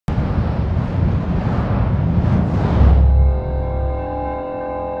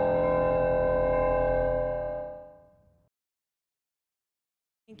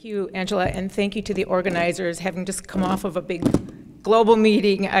Thank you, Angela, and thank you to the organizers. Having just come off of a big global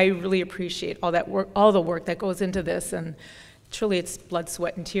meeting, I really appreciate all that work, all the work that goes into this, and truly it's blood,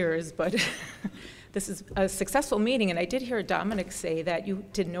 sweat, and tears, but this is a successful meeting, and I did hear Dominic say that you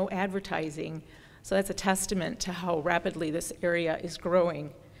did no advertising, so that's a testament to how rapidly this area is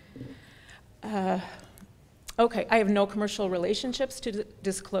growing. Okay, I have no commercial relationships to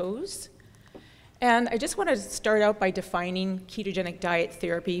disclose. And I just want to start out by defining ketogenic diet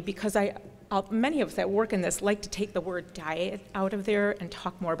therapy because many of us that work in this like to take the word diet out of there and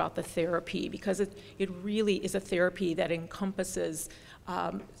talk more about the therapy because it really is a therapy that encompasses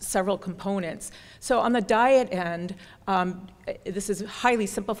several components. So on the diet end, this is highly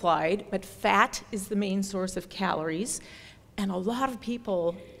simplified, but fat is the main source of calories. And a lot of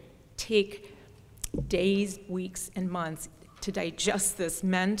people take days, weeks, and months to digest this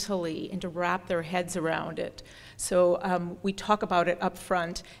mentally and to wrap their heads around it. So we talk about it up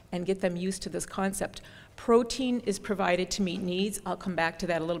front and get them used to this concept. Protein is provided to meet needs. I'll come back to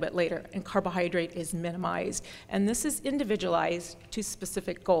that a little bit later. And carbohydrate is minimized. And this is individualized to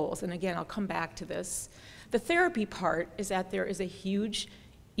specific goals. And again, I'll come back to this. The therapy part is that there is a huge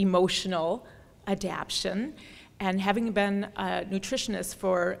emotional adaptation. And having been a nutritionist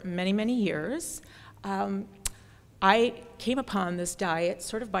for many, many years, I came upon this diet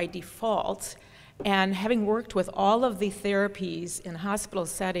sort of by default, and having worked with all of the therapies in hospital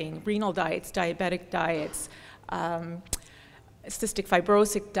setting, renal diets, diabetic diets, cystic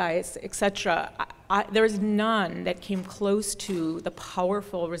fibrosis diets, etc., there is none that came close to the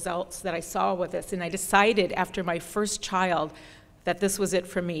powerful results that I saw with this, and I decided after my first child that this was it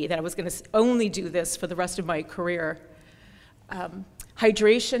for me, that I was going to only do this for the rest of my career.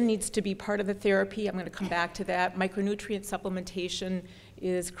 Hydration needs to be part of the therapy. I'm going to come back to that. Micronutrient supplementation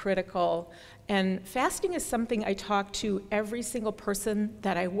is critical. And fasting is something I talk to every single person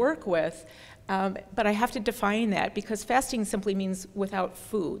that I work with, but I have to define that because fasting simply means without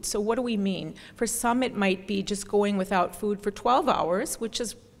food. So what do we mean? For some, it might be just going without food for 12 hours, which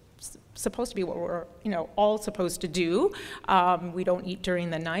is supposed to be what we're all supposed to do. We don't eat during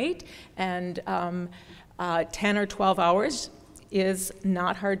the night, and 10 or 12 hours is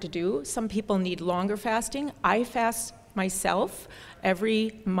not hard to do. Some people need longer fasting. I fast myself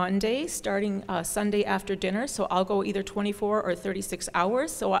every Monday, starting Sunday after dinner, so I'll go either 24 or 36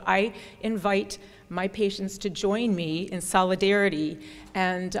 hours. So I invite my patients to join me in solidarity,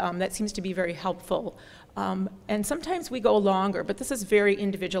 and that seems to be very helpful. And sometimes we go longer, but this is very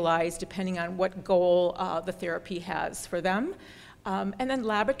individualized depending on what goal the therapy has for them. And then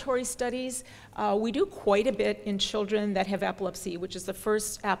laboratory studies, we do quite a bit in children that have epilepsy, which is the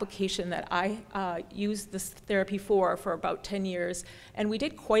first application that I used this therapy for about 10 years. And we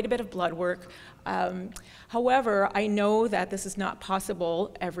did quite a bit of blood work. However, I know that this is not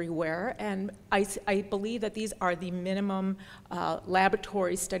possible everywhere, and I believe that these are the minimum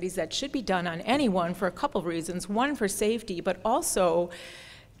laboratory studies that should be done on anyone for a couple of reasons. One, for safety, but also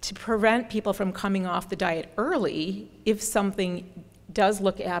to prevent people from coming off the diet early if something does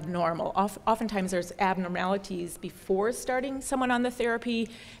look abnormal. Oftentimes there's abnormalities before starting someone on the therapy,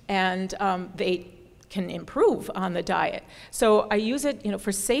 and they can improve on the diet. So I use it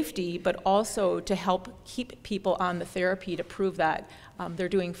for safety, but also to help keep people on the therapy to prove that they're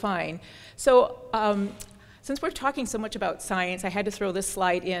doing fine. So since we're talking so much about science, I had to throw this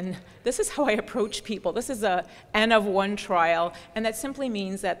slide in. This is how I approach people. This is a N of 1 trial, and that simply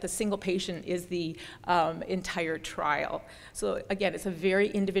means that the single patient is the entire trial. So again, it's a very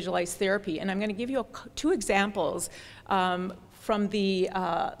individualized therapy, and I'm going to give you 2 examples from the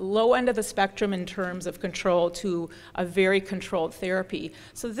low end of the spectrum in terms of control to a very controlled therapy.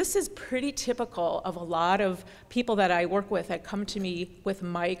 So this is pretty typical of a lot of people that I work with that come to me with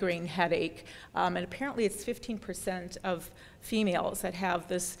migraine headache. And apparently it's 15% of females that have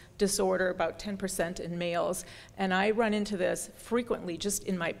this disorder, about 10% in males. And I run into this frequently just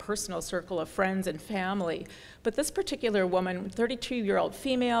in my personal circle of friends and family. But this particular woman, 32-year-old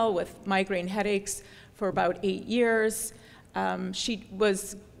female with migraine headaches for about 8 years, she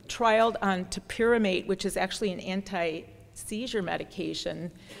was trialed on topiramate, which is actually an anti-seizure medication,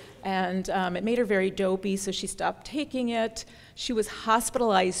 and it made her very dopey, so she stopped taking it. She was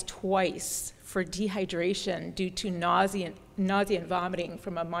hospitalized twice for dehydration due to nausea and vomiting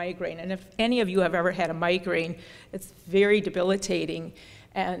from a migraine. And if any of you have ever had a migraine, it's very debilitating,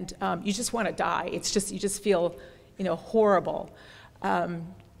 and you just want to die. It's just, you just feel, horrible.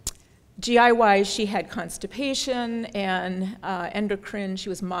 GI-wise, she had constipation, and endocrine, she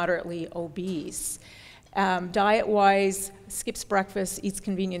was moderately obese. Diet-wise, skips breakfast, eats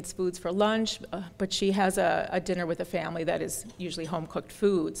convenience foods for lunch, but she has a dinner with a family that is usually home-cooked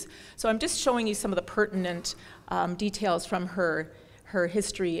foods. So I'm just showing you some of the pertinent details from her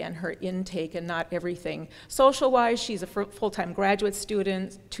history and her intake, and not everything. Social-wise, she's a full-time graduate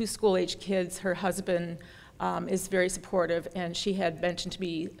student, 2 school-age kids. Her husband is very supportive, and she had mentioned to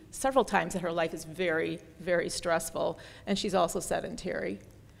me several times that her life is very, very stressful, and she's also sedentary.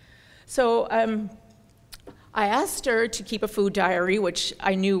 So I asked her to keep a food diary, which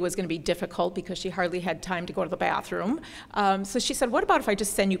I knew was going to be difficult because she hardly had time to go to the bathroom. So she said, what about if I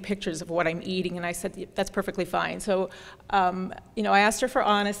just send you pictures of what I'm eating? And I said, that's perfectly fine. So, I asked her for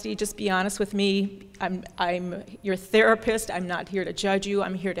honesty. Just be honest with me. I'm your therapist. I'm not here to judge you.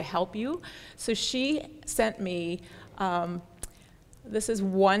 I'm here to help you. So she sent me, this is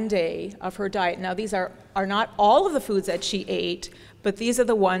one day of her diet. Now, these are not all of the foods that she ate, but these are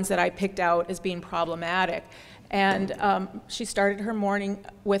the ones that I picked out as being problematic. And she started her morning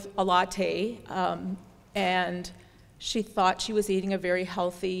with a latte, and she thought she was eating a very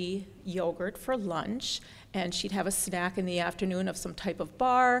healthy yogurt for lunch, and she'd have a snack in the afternoon of some type of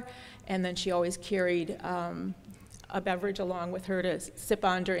bar, and then she always carried a beverage along with her to sip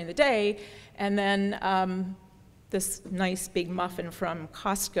on during the day, and then this nice big muffin from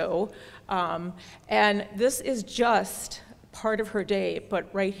Costco. And this is just part of her day,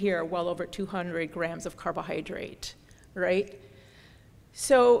 but right here, well over 200 grams of carbohydrate, right?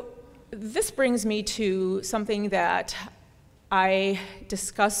 So this brings me to something that I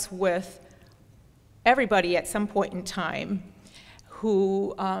discuss with everybody at some point in time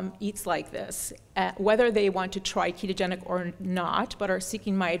who eats like this, whether they want to try ketogenic or not, but are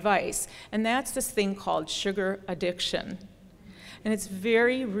seeking my advice. And that's this thing called sugar addiction. And it's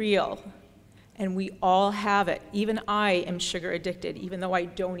very real. And we all have it. Even I am sugar addicted, even though I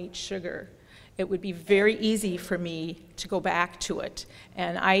don't eat sugar. It would be very easy for me to go back to it.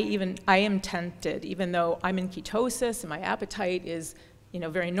 And I am tempted, even though I'm in ketosis and my appetite is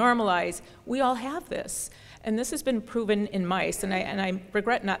very normalized. We all have this. And this has been proven in mice. And I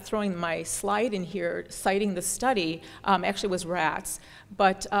regret not throwing my slide in here, citing the study. Actually, it was rats.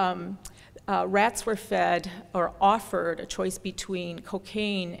 But rats were fed or offered a choice between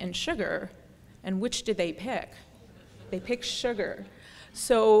cocaine and sugar. And which did they pick? They picked sugar.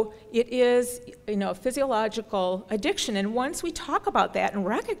 So it is, a physiological addiction. And once we talk about that and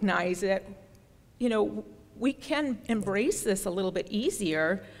recognize it, we can embrace this a little bit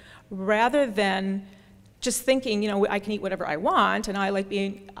easier rather than just thinking, I can eat whatever I want, and I like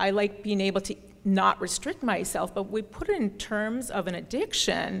being able to not restrict myself. But we put it in terms of an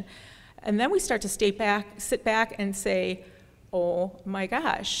addiction, and then we start to sit back and say, oh my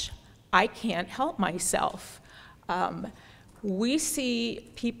gosh, I can't help myself. We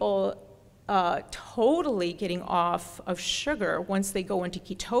see people totally getting off of sugar once they go into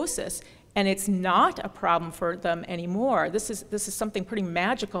ketosis, and it's not a problem for them anymore. This is something pretty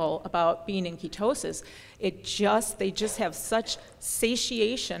magical about being in ketosis. They just have such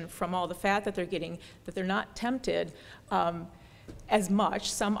satiation from all the fat that they're getting that they're not tempted as much.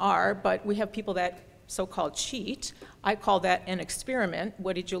 Some are, but we have people that so-called cheat. I call that an experiment.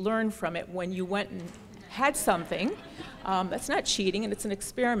 What did you learn from it when you went and had something? That's not cheating, and it's an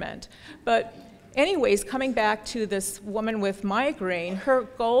experiment. But anyways, coming back to this woman with migraine, her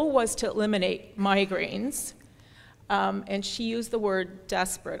goal was to eliminate migraines, and she used the word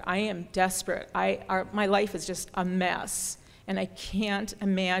desperate. I am desperate. My life is just a mess, and I can't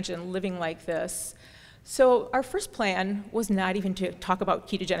imagine living like this. So our first plan was not even to talk about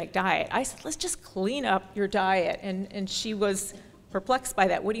ketogenic diet. I said, let's just clean up your diet. And she was perplexed by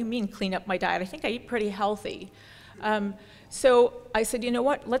that. What do you mean clean up my diet? I think I eat pretty healthy. So I said, you know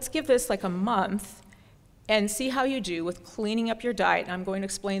what, let's give this like a month and see how you do with cleaning up your diet. And I'm going to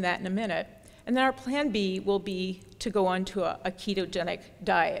explain that in a minute. And then our plan B will be to go on to a ketogenic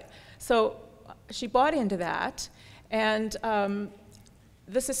diet. So she bought into that. And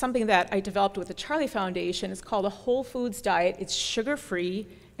this is something that I developed with the Charlie Foundation. It's called a whole foods diet. It's sugar-free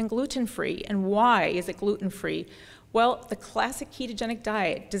and gluten-free. And why is it gluten-free? Well, the classic ketogenic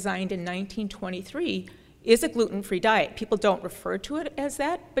diet, designed in 1923, is a gluten-free diet. People don't refer to it as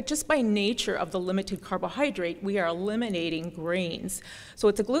that, but just by nature of the limited carbohydrate, we are eliminating grains. So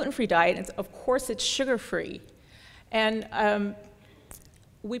it's a gluten-free diet, and of course it's sugar-free. And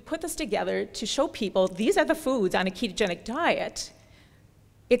we put this together to show people these are the foods on a ketogenic diet.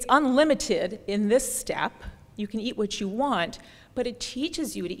 It's unlimited in this step. You can eat what you want, but it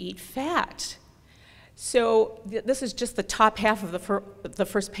teaches you to eat fat. So this is just the top half of the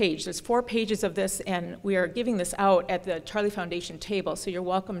first page. There's 4 pages of this, and we are giving this out at the Charlie Foundation table, so you're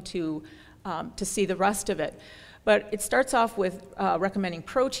welcome to see the rest of it. But it starts off with recommending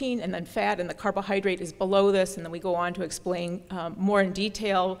protein and then fat, and the carbohydrate is below this, and then we go on to explain more in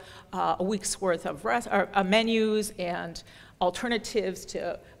detail a week's worth of menus and alternatives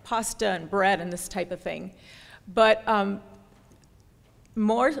to pasta and bread and this type of thing. But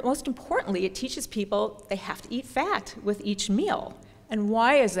most importantly, it teaches people they have to eat fat with each meal. And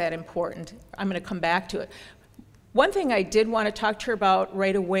why is that important? I'm going to come back to it. One thing I did want to talk to her about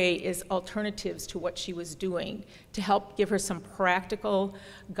right away is alternatives to what she was doing to help give her some practical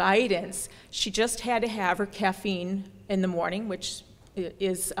guidance. She just had to have her caffeine in the morning, which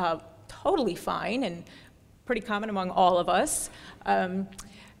is totally fine and pretty common among all of us.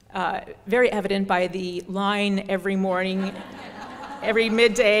 Very evident by the line every morning, every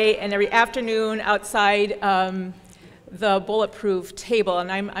midday, and every afternoon outside the Bulletproof table,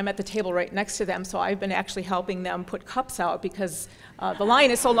 and I'm at the table right next to them, so I've been actually helping them put cups out because the line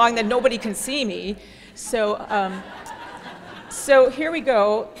is so long that nobody can see me. So, so here we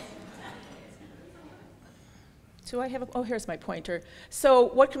go. Do I have oh, here's my pointer. So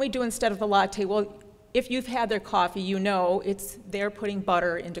what can we do instead of the latte? Well, if you've had their coffee, you know they're putting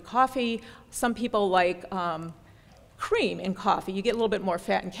butter into coffee. Some people like cream in coffee. You get a little bit more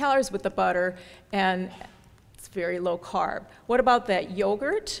fat and calories with the butter, and it's very low carb. What about that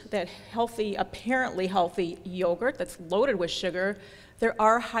yogurt, that healthy, apparently healthy yogurt that's loaded with sugar? There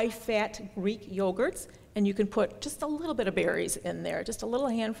are high-fat Greek yogurts, and you can put just a little bit of berries in there, just a little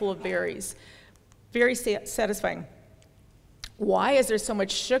handful of berries. Very satisfying. Why is there so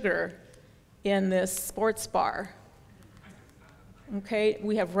much sugar in this sports bar? Okay,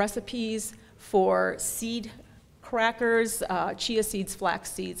 we have recipes for seed crackers, chia seeds,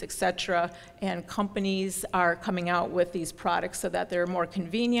 flax seeds, etc., and companies are coming out with these products so that they're more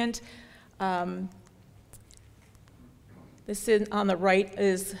convenient. This on the right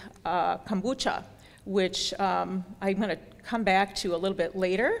is kombucha, which I'm going to come back to a little bit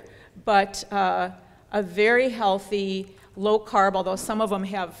later, but a very healthy, low carb, although some of them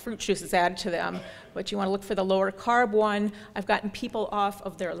have fruit juices added to them, but you want to look for the lower carb one. I've gotten people off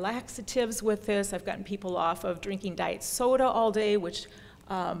of their laxatives with this. I've gotten people off of drinking diet soda all day, which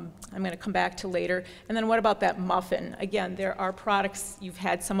I'm going to come back to later. And then what about that muffin? Again, there are products, you've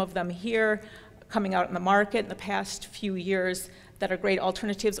had some of them here coming out in the market in the past few years that are great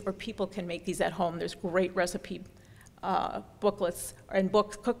alternatives, or people can make these at home. There's great recipe booklets and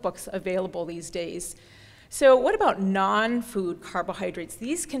cookbooks available these days. So what about non-food carbohydrates?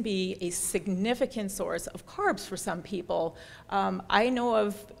 These can be a significant source of carbs for some people. I know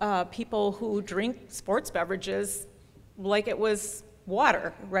of people who drink sports beverages like it was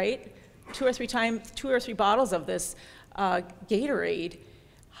water, right? 2 or 3 bottles of this Gatorade,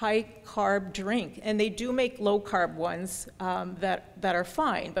 high carb drink. And they do make low carb ones that are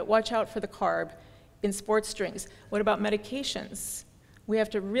fine, but watch out for the carb in sports drinks. What about medications? We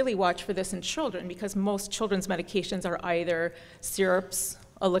have to really watch for this in children because most children's medications are either syrups,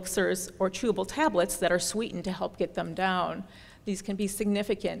 elixirs, or chewable tablets that are sweetened to help get them down. These can be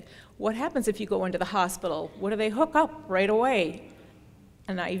significant. What happens if you go into the hospital? What do they hook up right away?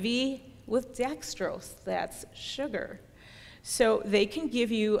 An IV with dextrose, that's sugar. So they can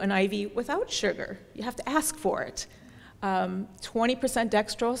give you an IV without sugar. You have to ask for it. 20%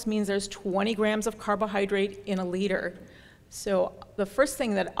 dextrose means there's 20 grams of carbohydrate in a liter. So the first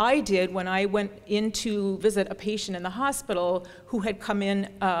thing that I did when I went in to visit a patient in the hospital who had come in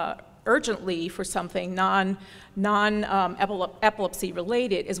urgently for something non-epilepsy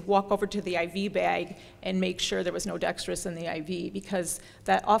related is walk over to the IV bag and make sure there was no dextrose in the IV, because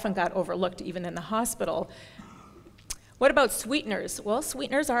that often got overlooked even in the hospital. What about sweeteners? Well,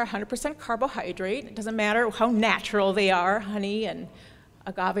 sweeteners are 100% carbohydrate. It doesn't matter how natural they are, honey and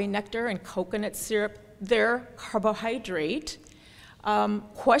agave nectar and coconut syrup. They're carbohydrate.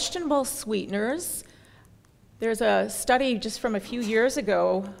 Questionable sweeteners. There's a study just from a few years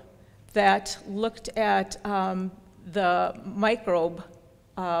ago that looked at the microbe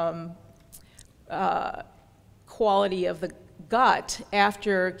quality of the gut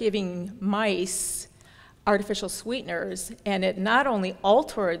after giving mice artificial sweeteners, and it not only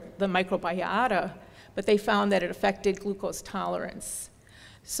altered the microbiota, but they found that it affected glucose tolerance.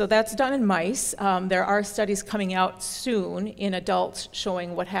 So that's done in mice. There are studies coming out soon in adults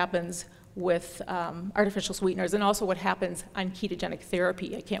showing what happens with artificial sweeteners and also what happens on ketogenic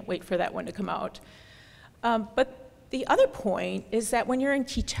therapy. I can't wait for that one to come out. But the other point is that when you're in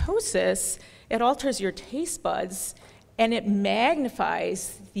ketosis, it alters your taste buds, and it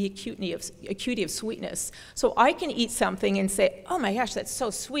magnifies the acuity of sweetness. So I can eat something and say, oh my gosh, that's so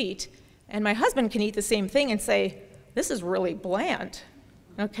sweet, and my husband can eat the same thing and say, this is really bland,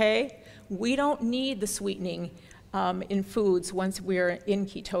 okay? We don't need the sweetening in foods once we're in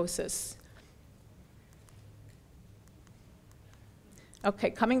ketosis.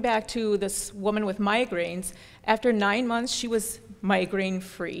 Okay, coming back to this woman with migraines, after 9 months, she was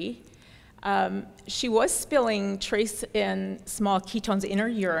migraine-free. She was spilling trace and small ketones in her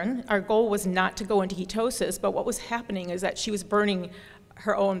urine. Our goal was not to go into ketosis, but what was happening is that she was burning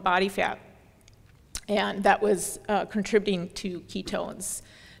her own body fat, and that was contributing to ketones.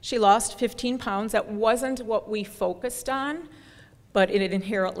 She lost 15 pounds. That wasn't what we focused on, but it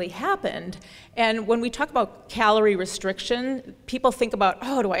inherently happened. And when we talk about calorie restriction, people think about,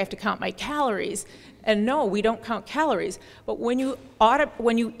 oh, do I have to count my calories? And no, we don't count calories. But when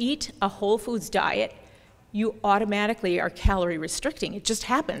you eat a whole foods diet, you automatically are calorie restricting. It just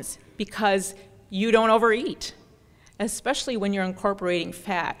happens because you don't overeat, especially when you're incorporating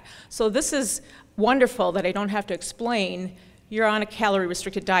fat. So this is wonderful that I don't have to explain. You're on a calorie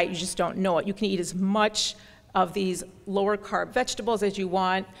restricted diet, you just don't know it. You can eat as much of these lower carb vegetables as you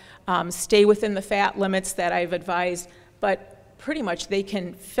want, stay within the fat limits that I've advised, but pretty much they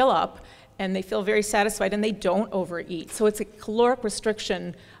can fill up and they feel very satisfied and they don't overeat. So it's a caloric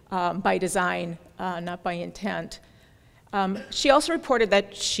restriction by design, not by intent. She also reported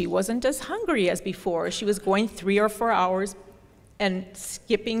that she wasn't as hungry as before. She was going 3 or 4 hours and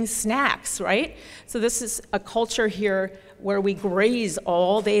skipping snacks, right? So this is a culture here where we graze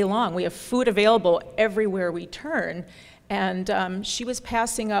all day long. We have food available everywhere we turn. And she was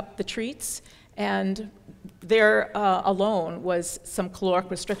passing up the treats, and there alone was some caloric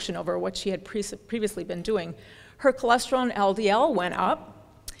restriction over what she had previously been doing. Her cholesterol and LDL went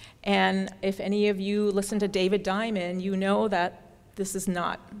up, and if any of you listen to David Diamond, you know that this is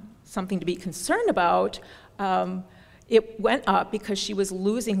not something to be concerned about. It went up because she was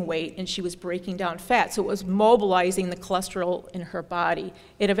losing weight and she was breaking down fat, so it was mobilizing the cholesterol in her body.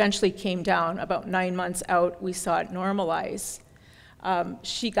 It eventually came down. About 9 months out, we saw it normalize.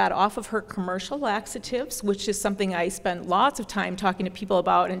 She got off of her commercial laxatives, which is something I spend lots of time talking to people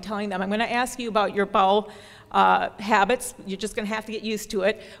about and telling them, I'm going to ask you about your bowel habits. You're just going to have to get used to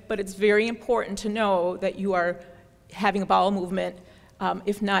it, but it's very important to know that you are having a bowel movement,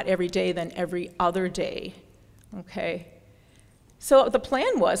 if not every day, then every other day. Okay, so the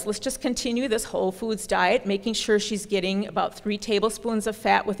plan was, let's just continue this whole foods diet, making sure she's getting about 3 tablespoons of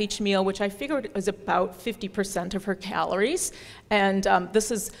fat with each meal, which I figured was about 50% of her calories. And this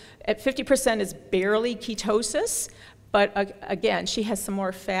is, at 50% is barely ketosis, but again, she has some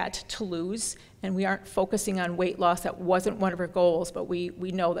more fat to lose, and we aren't focusing on weight loss. That wasn't one of her goals, but we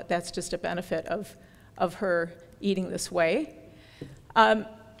know that that's just a benefit of her eating this way.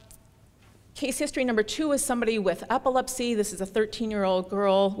 Case history number 2 is somebody with epilepsy. This is a 13-year-old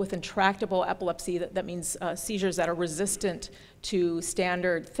girl with intractable epilepsy. That means seizures that are resistant to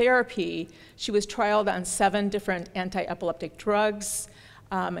standard therapy. She was trialed on 7 different anti-epileptic drugs,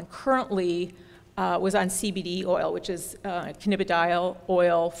 and currently was on CBD oil, which is cannabidiol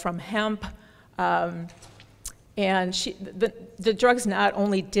oil from hemp. And the drugs not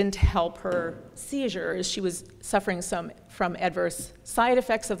only didn't help her seizures, she was suffering from adverse side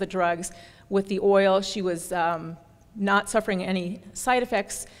effects of the drugs. With the oil, she was not suffering any side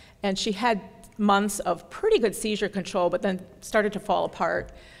effects, and she had months of pretty good seizure control, but then started to fall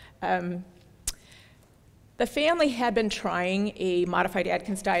apart. The family had been trying a modified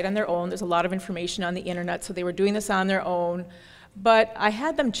Atkins diet on their own. There's a lot of information on the internet, so they were doing this on their own. But I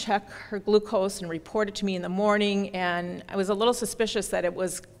had them check her glucose and report it to me in the morning, and I was a little suspicious that it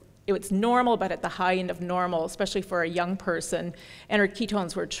was normal, but at the high end of normal, especially for a young person, and her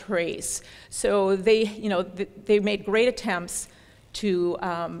ketones were trace. So they made great attempts to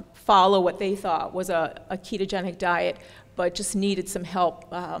follow what they thought was a ketogenic diet, but just needed some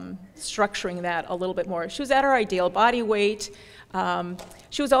help structuring that a little bit more. She was at her ideal body weight.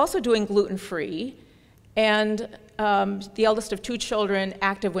 She was also doing gluten-free, and the eldest of 2 children,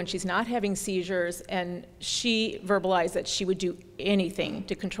 active when she's not having seizures, and she verbalized that she would do anything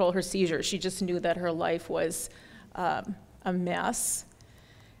to control her seizures. She just knew that her life was a mess.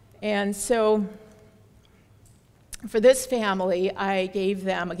 And so for this family, I gave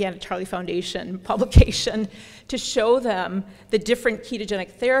them, again, a Charlie Foundation publication to show them the different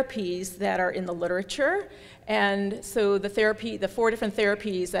ketogenic therapies that are in the literature. And so the 4 different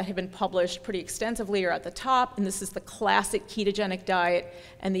therapies that have been published pretty extensively are at the top, and this is the classic ketogenic diet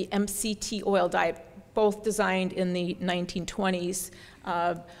and the MCT oil diet. both designed in the 1920s.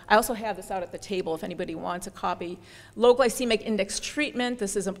 I also have this out at the table if anybody wants a copy. Low glycemic index treatment,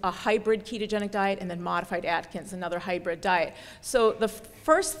 this is a hybrid ketogenic diet, and then modified Atkins, another hybrid diet. So the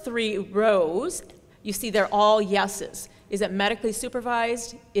first 3 rows, you see they're all yeses. Is it medically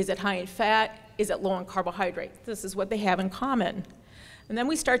supervised? Is it high in fat? Is it low in carbohydrate? This is what they have in common. And then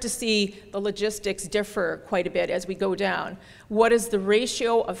we start to see the logistics differ quite a bit as we go down. What is the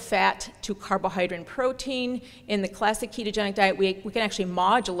ratio of fat to carbohydrate and protein? In the classic ketogenic diet, we can actually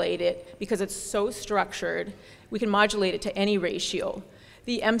modulate it because it's so structured. We can modulate it to any ratio.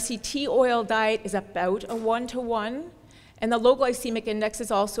 The MCT oil diet is about a 1-to-1, and the low glycemic index is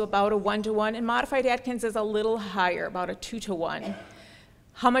also about a 1-to-1, and modified Atkins is a little higher, about a 2-to-1.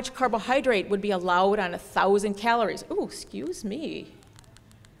 How much carbohydrate would be allowed on 1,000 calories? Oh, excuse me.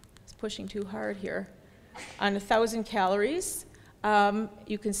 Pushing too hard here. On 1,000 calories,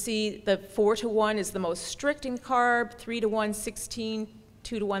 you can see the 4-to-1 is the most strict in carb, 3-to-1, 16,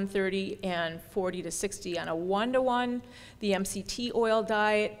 2-to-1, 30, and 40-to-60 on a 1-to-1. The MCT oil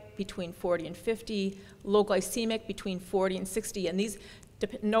diet between 40 and 50, low glycemic between 40 and 60, and these,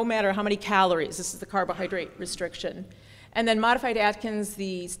 no matter how many calories, this is the carbohydrate restriction. And then modified Atkins,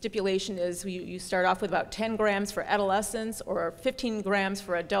 the stipulation is you start off with about 10 grams for adolescents or 15 grams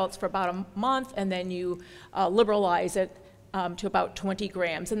for adults for about a month, and then you liberalize it to about 20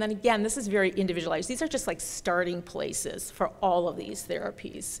 grams. And then again, this is very individualized. These are just like starting places for all of these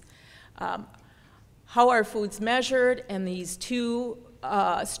therapies. How are foods measured? And these 2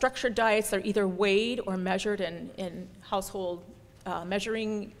 structured diets are either weighed or measured in household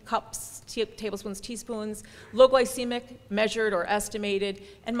measuring cups, tablespoons, teaspoons. Low glycemic, measured or estimated,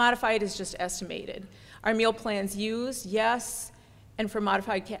 and modified is just estimated. Are meal plans used? Yes, and for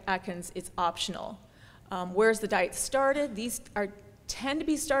modified Atkins, it's optional. Where's the diet started? These tend to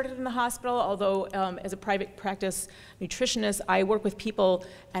be started in the hospital, although as a private practice nutritionist, I work with people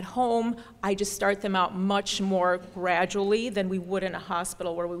at home. I just start them out much more gradually than we would in a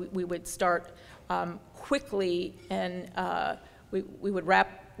hospital, where we would start quickly, and we would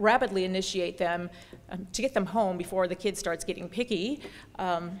rapidly initiate them to get them home before the kid starts getting picky.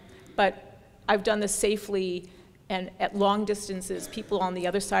 But I've done this safely and at long distances, people on the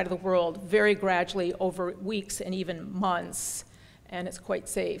other side of the world, very gradually over weeks and even months, and it's quite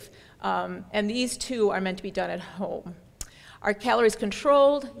safe. And these 2 are meant to be done at home. Are calories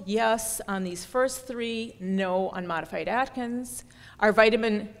controlled? Yes on these first 3, no on modified Atkins. Are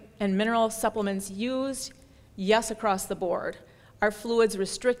vitamin and mineral supplements used? Yes across the board. Are fluids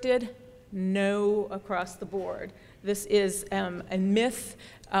restricted? No across the board. This is a myth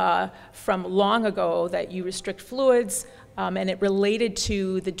from long ago that you restrict fluids, and it related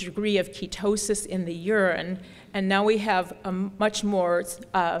to the degree of ketosis in the urine. And now we have a much more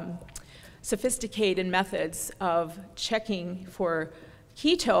sophisticated methods of checking for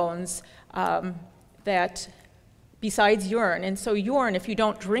ketones that besides urine. And so urine, if you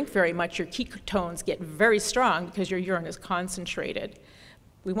don't drink very much, your ketones get very strong because your urine is concentrated.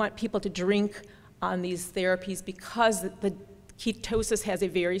 We want people to drink on these therapies because the ketosis has a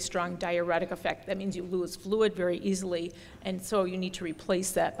very strong diuretic effect. That means you lose fluid very easily, and so you need to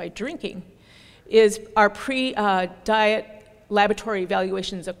replace that by drinking. Are pre-diet laboratory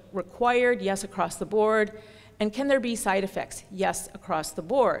evaluations required? Yes, across the board. And can there be side effects? Yes, across the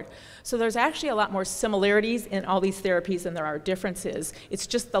board. So there's actually a lot more similarities in all these therapies than there are differences. It's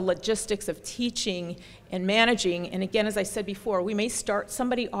just the logistics of teaching and managing. And again, as I said before, we may start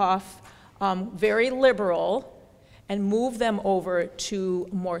somebody off very liberal and move them over to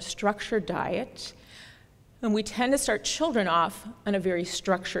a more structured diet. And we tend to start children off on a very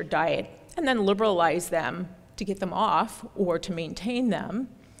structured diet and then liberalize them to get them off or to maintain them.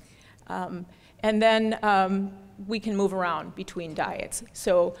 And then we can move around between diets.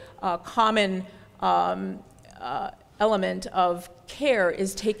 So a common element of care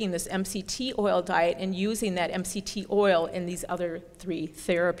is taking this MCT oil diet and using that MCT oil in these other 3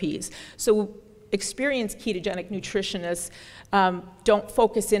 therapies. So experienced ketogenic nutritionists don't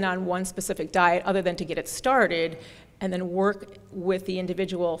focus in on one specific diet other than to get it started, and then work with the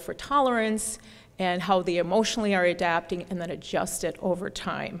individual for tolerance and how they emotionally are adapting, and then adjust it over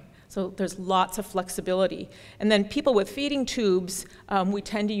time. So there's lots of flexibility. And then people with feeding tubes, we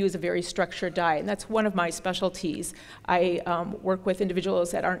tend to use a very structured diet, and that's one of my specialties. I work with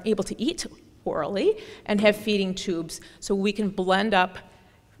individuals that aren't able to eat orally and have feeding tubes, so we can blend up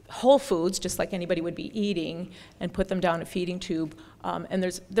whole foods, just like anybody would be eating, and put them down a feeding tube. And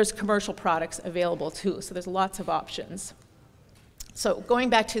there's commercial products available too, so there's lots of options. So going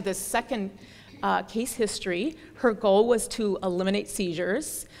back to the second case history, her goal was to eliminate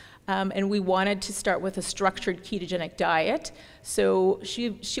seizures. and we wanted to start with a structured ketogenic diet. So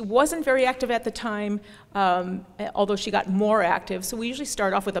she wasn't very active at the time, although she got more active. So we usually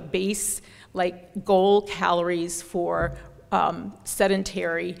start off with a base, like goal calories for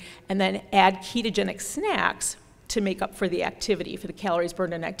sedentary, and then add ketogenic snacks to make up for the activity, for the calories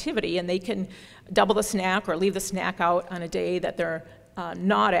burned in activity. And they can double the snack or leave the snack out on a day that they're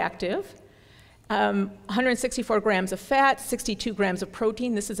not active. 164 grams of fat, 62 grams of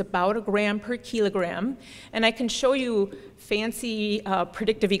protein. This is about 1 gram per kilogram. And I can show you fancy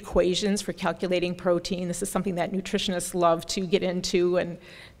predictive equations for calculating protein. This is something that nutritionists love to get into and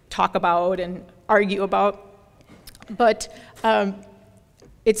talk about and argue about. But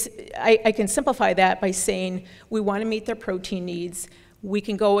I can simplify that by saying we want to meet their protein needs. We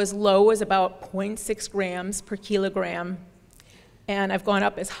can go as low as about 0.6 grams per kilogram, and I've gone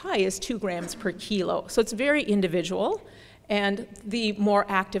up as high as 2 grams per kilo. So it's very individual, and the more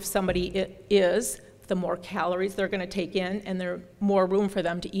active somebody is, the more calories they're going to take in, and there's more room for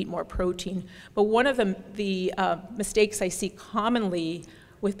them to eat more protein. But one of the mistakes I see commonly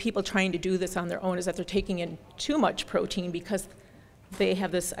with people trying to do this on their own is that they're taking in too much protein because they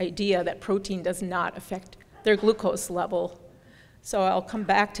have this idea that protein does not affect their glucose level. So I'll come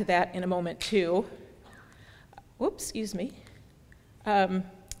back to that in a moment too. Whoops, excuse me.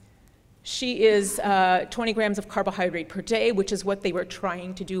 She is 20 grams of carbohydrate per day, which is what they were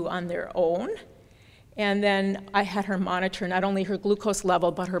trying to do on their own. And then I had her monitor not only her glucose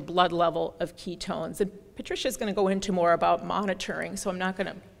level, but her blood level of ketones. And Patricia's going to go into more about monitoring, so I'm not going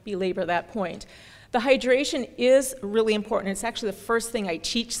to belabor that point. The hydration is really important. It's actually the first thing I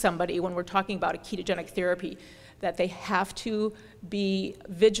teach somebody when we're talking about a ketogenic therapy, that they have to be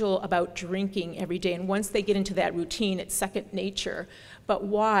vigilant about drinking every day. And once they get into that routine, it's second nature. But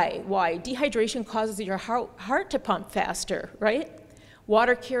why? Why? Dehydration causes your heart to pump faster, right?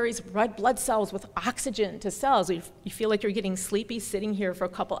 Water carries red blood cells with oxygen to cells. You feel like you're getting sleepy sitting here for a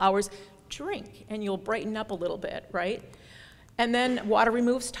couple hours, drink, and you'll brighten up a little bit, right? And then water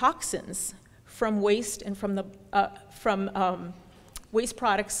removes toxins from waste and from waste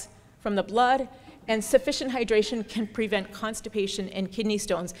products from the blood, and sufficient hydration can prevent constipation and kidney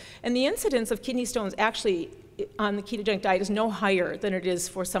stones. And the incidence of kidney stones actually on the ketogenic diet is no higher than it is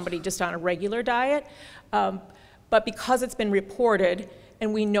for somebody just on a regular diet. But because it's been reported,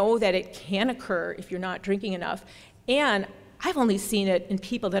 and we know that it can occur if you're not drinking enough, and I've only seen it in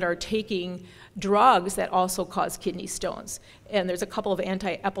people that are taking drugs that also cause kidney stones. And there's a couple of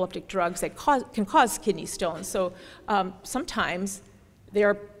anti-epileptic drugs that can cause kidney stones. So sometimes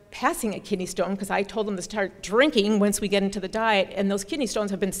they're passing a kidney stone because I told them to start drinking once we get into the diet, and those kidney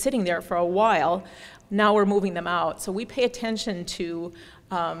stones have been sitting there for a while. Now we're moving them out. So we pay attention to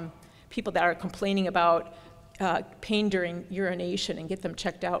people that are complaining about pain during urination and get them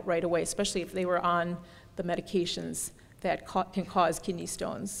checked out right away, especially if they were on the medications that can cause kidney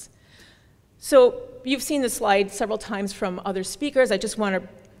stones. So you've seen this slide several times from other speakers. I just want to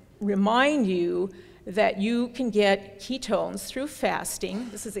remind you that you can get ketones through fasting.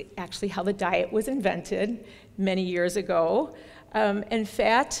 This is actually how the diet was invented many years ago. And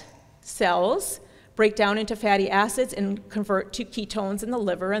fat cells break down into fatty acids and convert to ketones in the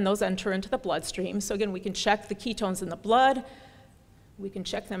liver, and those enter into the bloodstream. So again, we can check the ketones in the blood. We can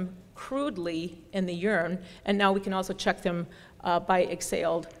check them crudely in the urine, and now we can also check them by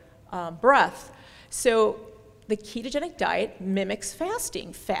exhaled breath. So the ketogenic diet mimics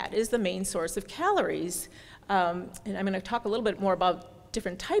fasting. Fat is the main source of calories. And I'm going to talk a little bit more about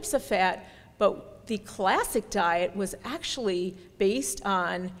different types of fat, but the classic diet was actually based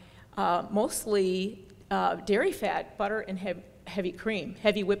on mostly dairy fat, butter, and heavy cream,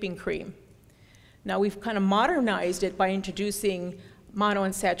 heavy whipping cream. Now we've kind of modernized it by introducing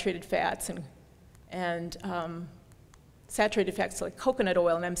monounsaturated fats and saturated fats like coconut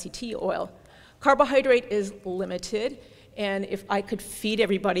oil and MCT oil. Carbohydrate is limited, and if I could feed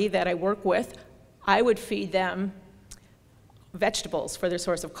everybody that I work with, I would feed them vegetables for their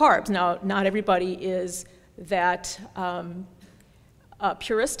source of carbs. Now, not everybody is that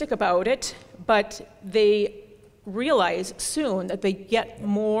puristic about it, but they realize soon that they get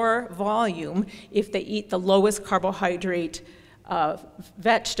more volume if they eat the lowest carbohydrate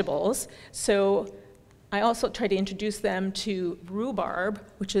vegetables. So I also try to introduce them to rhubarb,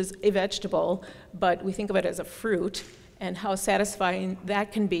 which is a vegetable, but we think of it as a fruit, and how satisfying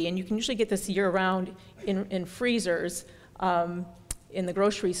that can be. And you can usually get this year-round in freezers in the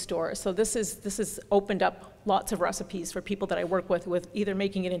grocery store. So this is opened up lots of recipes for people that I work with either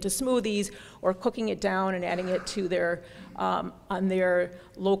making it into smoothies or cooking it down and adding it to their, on their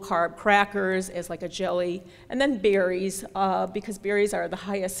low-carb crackers as like a jelly. And then berries, because berries are the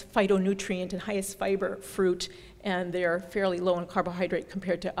highest phytonutrient and highest fiber fruit, and they're fairly low in carbohydrate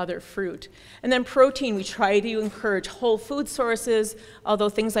compared to other fruit. And then protein, we try to encourage whole food sources, although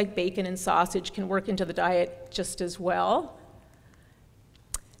things like bacon and sausage can work into the diet just as well.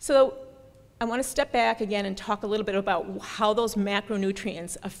 So I want to step back again and talk a little bit about how those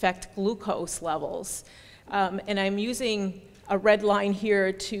macronutrients affect glucose levels. And I'm using a red line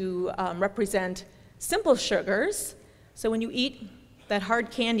here to represent simple sugars. So when you eat that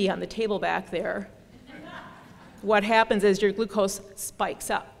hard candy on the table back there, what happens is your glucose spikes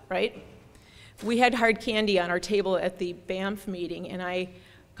up, right? We had hard candy on our table at the BAMF meeting, and I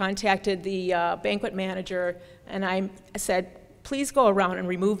contacted the banquet manager, and I said, please go around and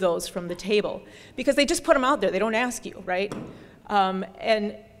remove those from the table, because they just put them out there. They don't ask you, right?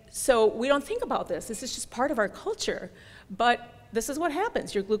 And so we don't think about this. This is just part of our culture. But this is what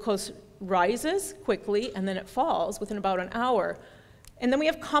happens. Your glucose rises quickly, and then it falls within about an hour. And then we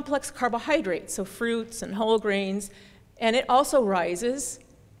have complex carbohydrates, so fruits and whole grains, and it also rises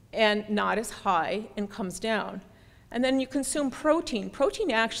and not as high and comes down. And then you consume protein.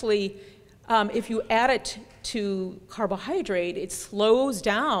 Protein actually, if you add it to carbohydrate, it slows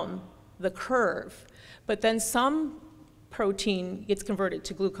down the curve. But then some protein gets converted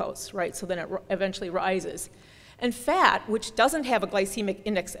to glucose, right? So then it eventually rises. And fat, which doesn't have a glycemic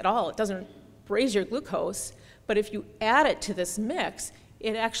index at all, it doesn't raise your glucose, but if you add it to this mix,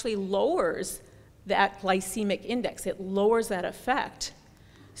 it actually lowers that glycemic index. It lowers that effect.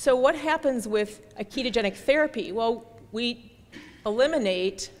 So what happens with a ketogenic therapy? Well, we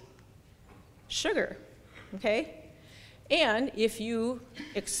eliminate sugar, okay? And if you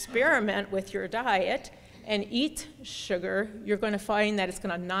experiment with your diet and eat sugar, you're going to find that it's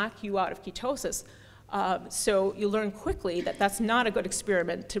going to knock you out of ketosis. So you learn quickly that that's not a good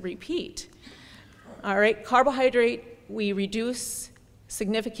experiment to repeat. All right, carbohydrate, we reduce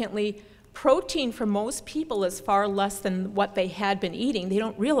significantly. Protein for most people is far less than what they had been eating. They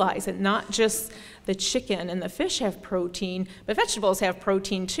don't realize it. Not just the chicken and the fish have protein, but vegetables have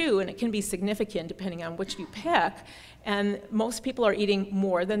protein too, and it can be significant depending on which you pick. And most people are eating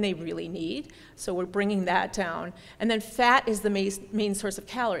more than they really need, so we're bringing that down. And then fat is the main source of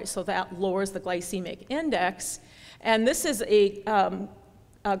calories, so that lowers the glycemic index. And this is a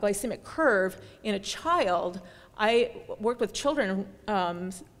glycemic curve in a child. I worked with children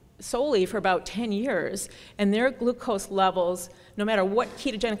solely for about 10 years, and their glucose levels, no matter what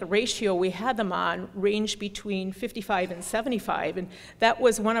ketogenic ratio we had them on, ranged between 55 and 75, and that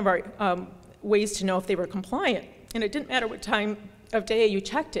was one of our ways to know if they were compliant. And it didn't matter what time of day you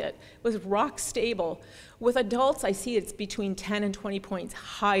checked it. It was rock stable. With adults, I see it's between 10 and 20 points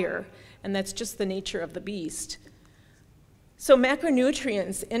higher, and that's just the nature of the beast. So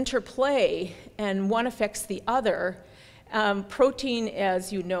macronutrients interplay, and one affects the other. Protein,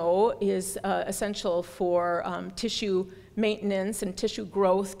 as you know, is essential for tissue maintenance and tissue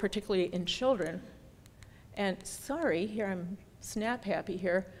growth, particularly in children. And sorry, here I'm snap happy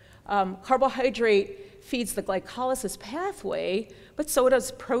here. Carbohydrate feeds the glycolysis pathway, but so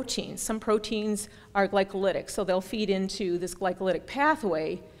does protein. Some proteins are glycolytic, so they'll feed into this glycolytic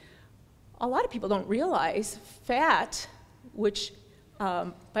pathway. A lot of people don't realize fat, which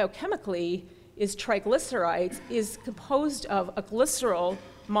biochemically is triglycerides, is composed of a glycerol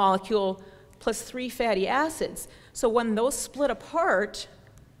molecule plus 3 fatty acids. So when those split apart,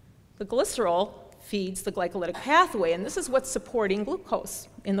 the glycerol feeds the glycolytic pathway, and this is what's supporting glucose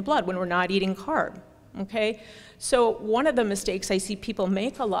in the blood when we're not eating carb, okay? So one of the mistakes I see people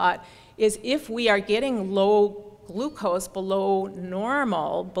make a lot is if we are getting low glucose below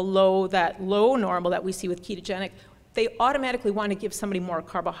normal, below that low normal that we see with ketogenic, they automatically want to give somebody more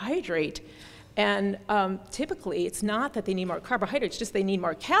carbohydrate. And typically, it's not that they need more carbohydrates, just they need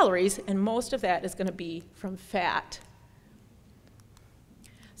more calories, and most of that is going to be from fat.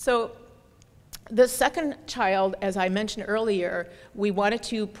 So the second child, as I mentioned earlier, we wanted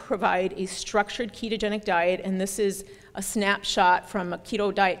to provide a structured ketogenic diet, and this is a snapshot from a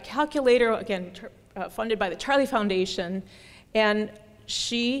keto diet calculator, again, funded by the Charlie Foundation, and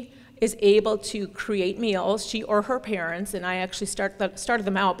she is able to create meals, she or her parents, and I actually started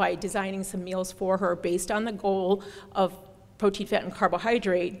them out by designing some meals for her based on the goal of protein, fat, and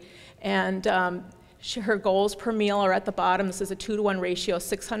carbohydrate. And her goals per meal are at the bottom. This is a 2-to-1 ratio,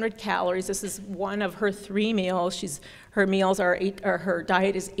 600 calories. This is one of her 3 meals. Her meals are her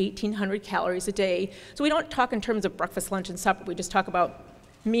diet is 1,800 calories a day. So we don't talk in terms of breakfast, lunch, and supper. We just talk about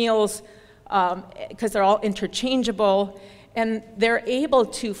meals because they're all interchangeable. And they're able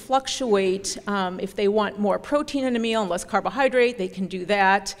to fluctuate. If they want more protein in a meal and less carbohydrate, they can do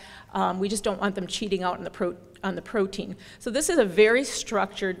that. We just don't want them cheating out on the protein. So this is a very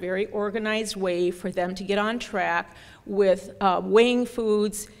structured, very organized way for them to get on track with weighing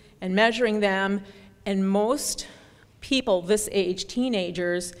foods and measuring them. And most people this age,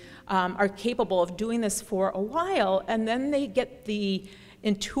 teenagers, are capable of doing this for a while, and then they get the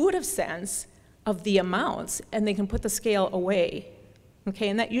intuitive sense of the amounts, and they can put the scale away. Okay,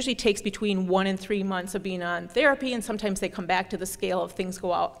 and that usually takes between 1 and 3 months of being on therapy, and sometimes they come back to the scale if things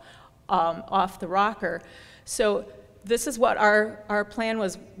go out off the rocker. So this is what our plan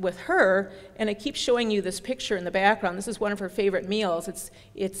was with her, and I keep showing you this picture in the background. This is one of her favorite meals.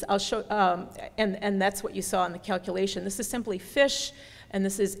 I'll show, and that's what you saw in the calculation. This is simply fish, and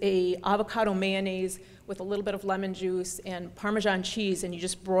this is a avocado mayonnaise with a little bit of lemon juice and Parmesan cheese, and you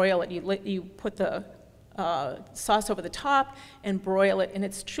just broil it. You put the sauce over the top and broil it, and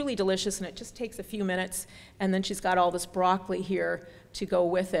it's truly delicious, and it just takes a few minutes, and then she's got all this broccoli here to go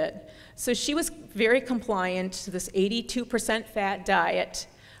with it. So she was very compliant to this 82% fat diet.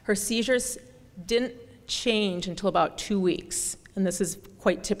 Her seizures didn't change until about 2 weeks, and this is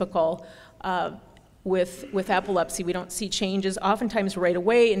quite typical. With epilepsy, we don't see changes oftentimes right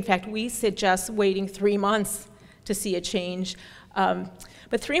away. In fact, we suggest waiting 3 months to see a change.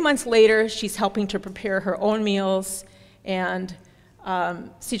 But 3 months later, she's helping to prepare her own meals, and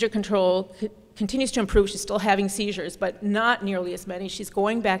seizure control continues to improve. She's still having seizures, but not nearly as many. She's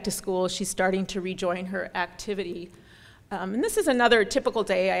going back to school. She's starting to rejoin her activity. And this is another typical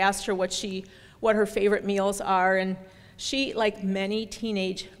day. I asked her what her favorite meals are, and she, like many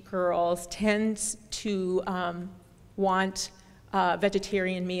teenage girls, tends to want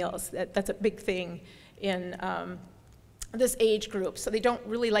vegetarian meals. That's a big thing in this age group. So they don't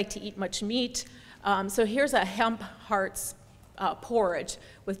really like to eat much meat. So here's a hemp hearts porridge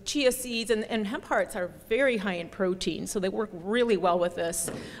with chia seeds, and hemp hearts are very high in protein, so they work really well with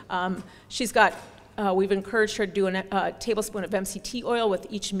this. We've encouraged her to do a tablespoon of MCT oil with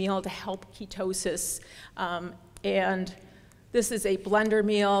each meal to help ketosis. And this is a blender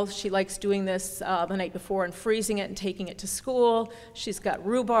meal. She likes doing this the night before and freezing it and taking it to school. She's got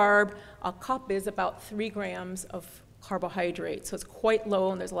rhubarb. A cup is about 3 grams of carbohydrate, so it's quite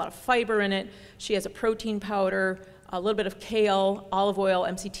low, and there's a lot of fiber in it. She has a protein powder, a little bit of kale, olive oil,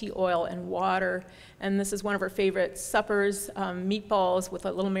 MCT oil, and water. And this is one of her favorite suppers, meatballs with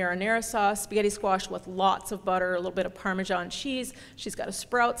a little marinara sauce, spaghetti squash with lots of butter, a little bit of Parmesan cheese. She's got a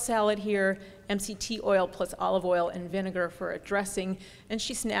sprout salad here, MCT oil plus olive oil and vinegar for a dressing, and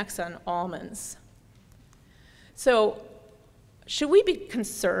she snacks on almonds. So should we be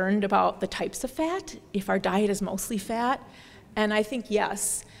concerned about the types of fat if our diet is mostly fat? And I think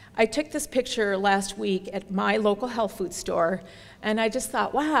yes. I took this picture last week at my local health food store, and I just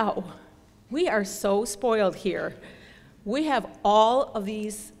thought, wow, we are so spoiled here. We have all of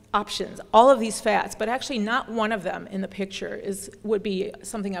these options, all of these fats, but actually not one of them in the picture would be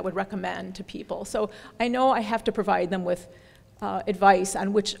something I would recommend to people. So I know I have to provide them with advice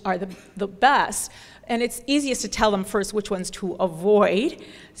on which are the best, and it's easiest to tell them first which ones to avoid.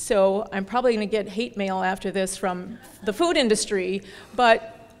 So I'm probably going to get hate mail after this from the food industry,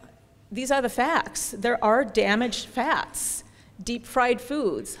 but these are the facts. There are damaged fats, deep fried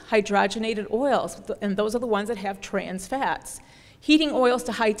foods, hydrogenated oils, and those are the ones that have trans fats. Heating oils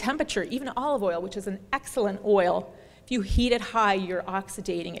to high temperature, even olive oil, which is an excellent oil, if you heat it high, you're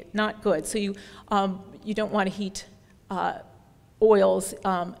oxidating it, not good. So you don't want to heat oils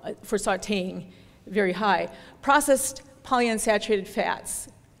for sauteing very high. Processed polyunsaturated fats,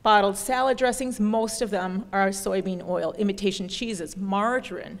 bottled salad dressings, most of them are soybean oil, imitation cheeses,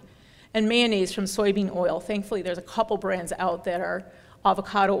 margarine, and mayonnaise from soybean oil. Thankfully, there's a couple brands out that are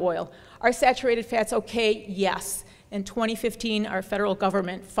avocado oil. Are saturated fats okay? Yes. In 2015, our federal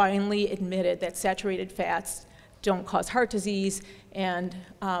government finally admitted that saturated fats don't cause heart disease, and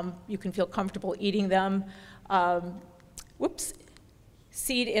you can feel comfortable eating them.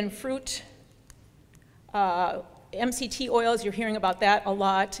 Seed and fruit, MCT oils, you're hearing about that a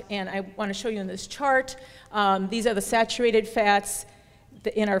lot, and I want to show you in this chart. These are the saturated fats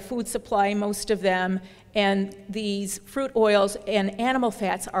in our food supply, most of them, and these fruit oils and animal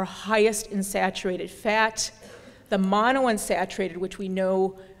fats are highest in saturated fat. The monounsaturated, which we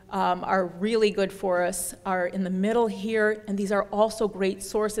know are really good for us, are in the middle here, and these are also great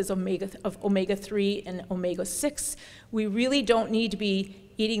sources of omega-3 and omega-6. We really don't need to be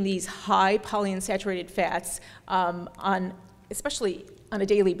eating these high polyunsaturated fats especially on a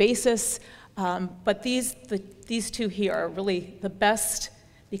daily basis, but these two here are really the best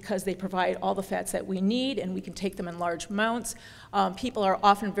because they provide all the fats that we need, and we can take them in large amounts. People are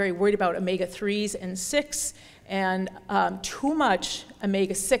often very worried about omega-3s and 6, and too much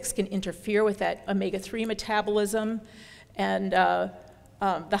omega-6 can interfere with that omega-3 metabolism. And the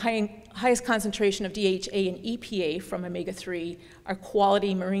highest concentration of DHA and EPA from omega-3 are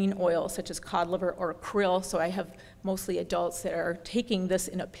quality marine oils such as cod liver or krill. So I have mostly adults that are taking this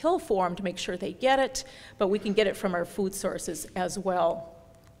in a pill form to make sure they get it, but we can get it from our food sources as well.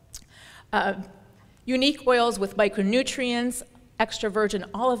 Unique oils with micronutrients, extra virgin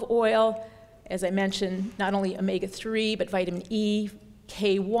olive oil, as I mentioned, not only omega-3, but vitamin E,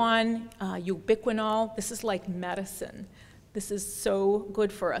 K1, ubiquinol. This is like medicine. This is so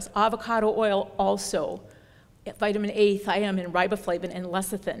good for us. Avocado oil also, vitamin A, thiamine, riboflavin, and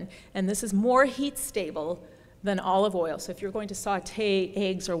lecithin. And this is more heat stable than olive oil. So if you're going to saute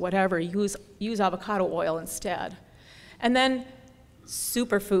eggs or whatever, use avocado oil instead. And then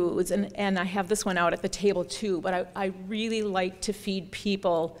superfoods, and I have this one out at the table too, but I really like to feed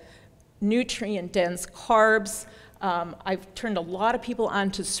people nutrient-dense carbs. I've turned a lot of people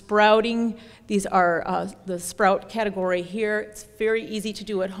onto sprouting. These are the sprout category here. It's very easy to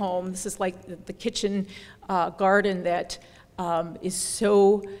do at home. This is like the kitchen garden that is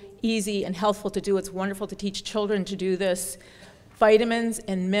so easy and healthful to do. It's wonderful to teach children to do this. Vitamins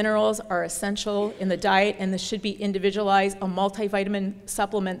and minerals are essential in the diet, and this should be individualized. A multivitamin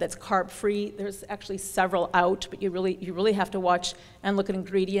supplement that's carb-free. There's actually several out, but you really have to watch and look at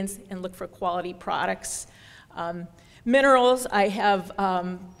ingredients and look for quality products. Minerals, I have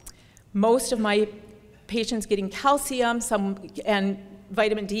most of my patients getting calcium, and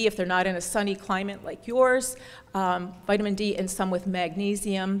vitamin D if they're not in a sunny climate like yours, vitamin D, and some with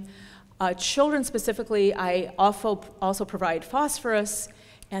magnesium. Children specifically, I also provide phosphorus,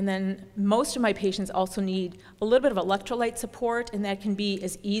 and then most of my patients also need a little bit of electrolyte support, and that can be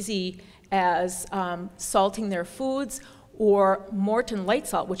as easy as salting their foods, or Morton light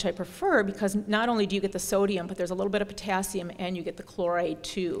salt, which I prefer because not only do you get the sodium, but there's a little bit of potassium and you get the chloride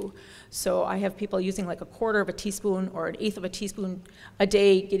too. So I have people using like a quarter of a teaspoon or an eighth of a teaspoon a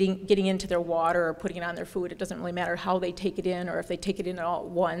day getting into their water or putting it on their food. It doesn't really matter how they take it in or if they take it in all at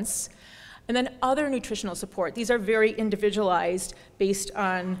once. And then other nutritional support. These are very individualized based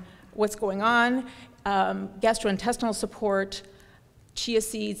on what's going on. Gastrointestinal support. Chia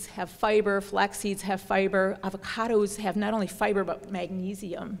seeds have fiber, flax seeds have fiber, avocados have not only fiber but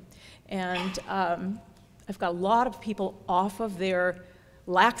magnesium. And I've got a lot of people off of their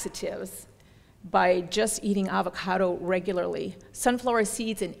laxatives by just eating avocado regularly. Sunflower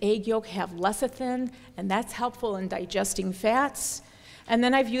seeds and egg yolk have lecithin, and that's helpful in digesting fats. And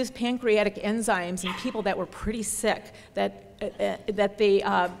then I've used pancreatic enzymes in people that were pretty sick, that they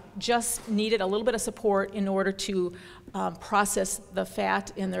just needed a little bit of support in order to process the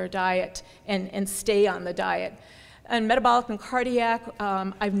fat in their diet and stay on the diet. And metabolic and cardiac,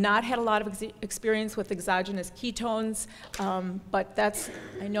 I've not had a lot of experience with exogenous ketones, but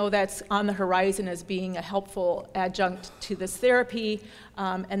I know that's on the horizon as being a helpful adjunct to this therapy,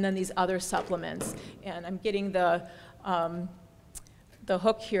 and then these other supplements. And I'm getting the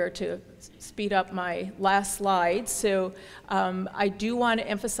hook here to speed up my last slide. So I do want to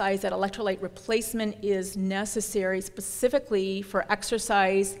emphasize that electrolyte replacement is necessary specifically for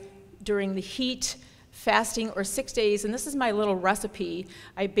exercise during the heat, fasting, or 6 days. And this is my little recipe.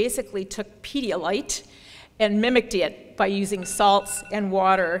 I basically took Pedialyte and mimicked it by using salts and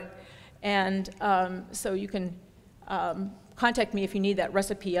water. And so you can contact me if you need that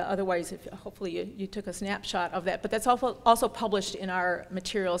recipe. Otherwise, hopefully you took a snapshot of that. But that's also published in our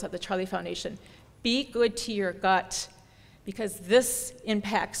materials at the Charlie Foundation. Be good to your gut, because this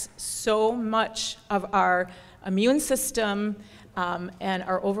impacts so much of our immune system and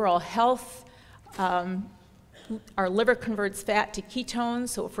our overall health. Our liver converts fat to ketones,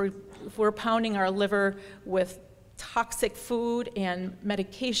 so if we're pounding our liver with toxic food and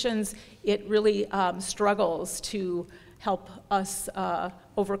medications, it really struggles to help us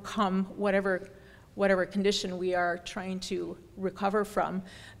overcome whatever condition we are trying to recover from.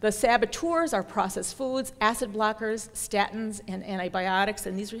 The saboteurs are processed foods, acid blockers, statins, and antibiotics,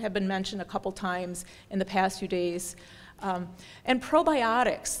 and these have been mentioned a couple times in the past few days. And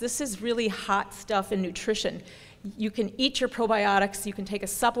probiotics, this is really hot stuff in nutrition. You can eat your probiotics, you can take a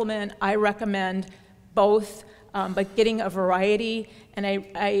supplement. I recommend both, but getting a variety. And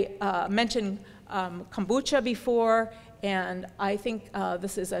I mentioned kombucha before, and I think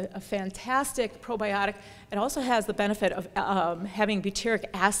this is a fantastic probiotic. It also has the benefit of having butyric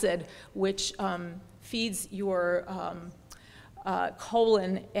acid, which feeds your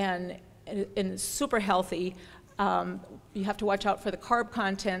colon and is super healthy. You have to watch out for the carb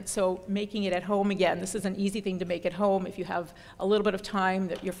content, so making it at home again. This is an easy thing to make at home if you have a little bit of time.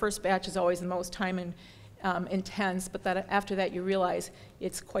 That your first batch is always the most time intense, but that after that you realize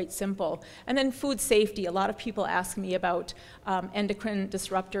it's quite simple. And then food safety. A lot of people ask me about endocrine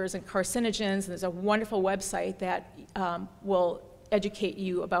disruptors and carcinogens, and there's a wonderful website that will educate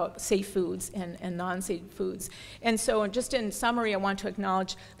you about safe foods and non-safe foods. And so just in summary, I want to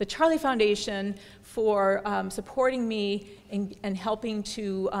acknowledge the Charlie Foundation for supporting me and helping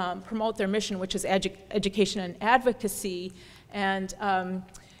to promote their mission, which is education and advocacy. And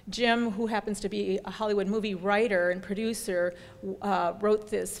Jim, who happens to be a Hollywood movie writer and producer, wrote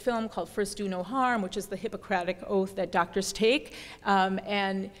this film called First Do No Harm, which is the Hippocratic Oath that doctors take.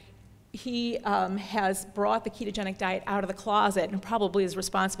 And he has brought the ketogenic diet out of the closet and probably is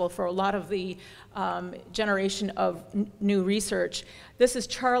responsible for a lot of the generation of new research. This is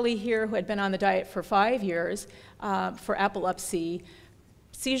Charlie here, who had been on the diet for 5 years for epilepsy.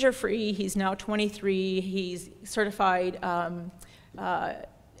 Seizure-free, he's now 23, he's certified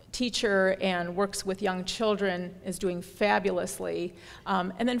teacher and works with young children, is doing fabulously.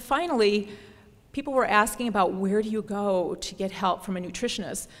 And then finally, people were asking about where do you go to get help from a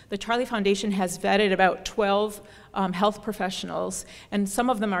nutritionist. The Charlie Foundation has vetted about 12 health professionals, and some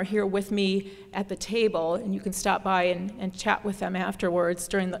of them are here with me at the table, and you can stop by and chat with them afterwards,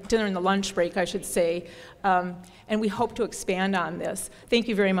 during the lunch break, I should say. And we hope to expand on this. Thank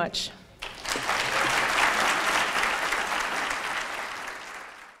you very much.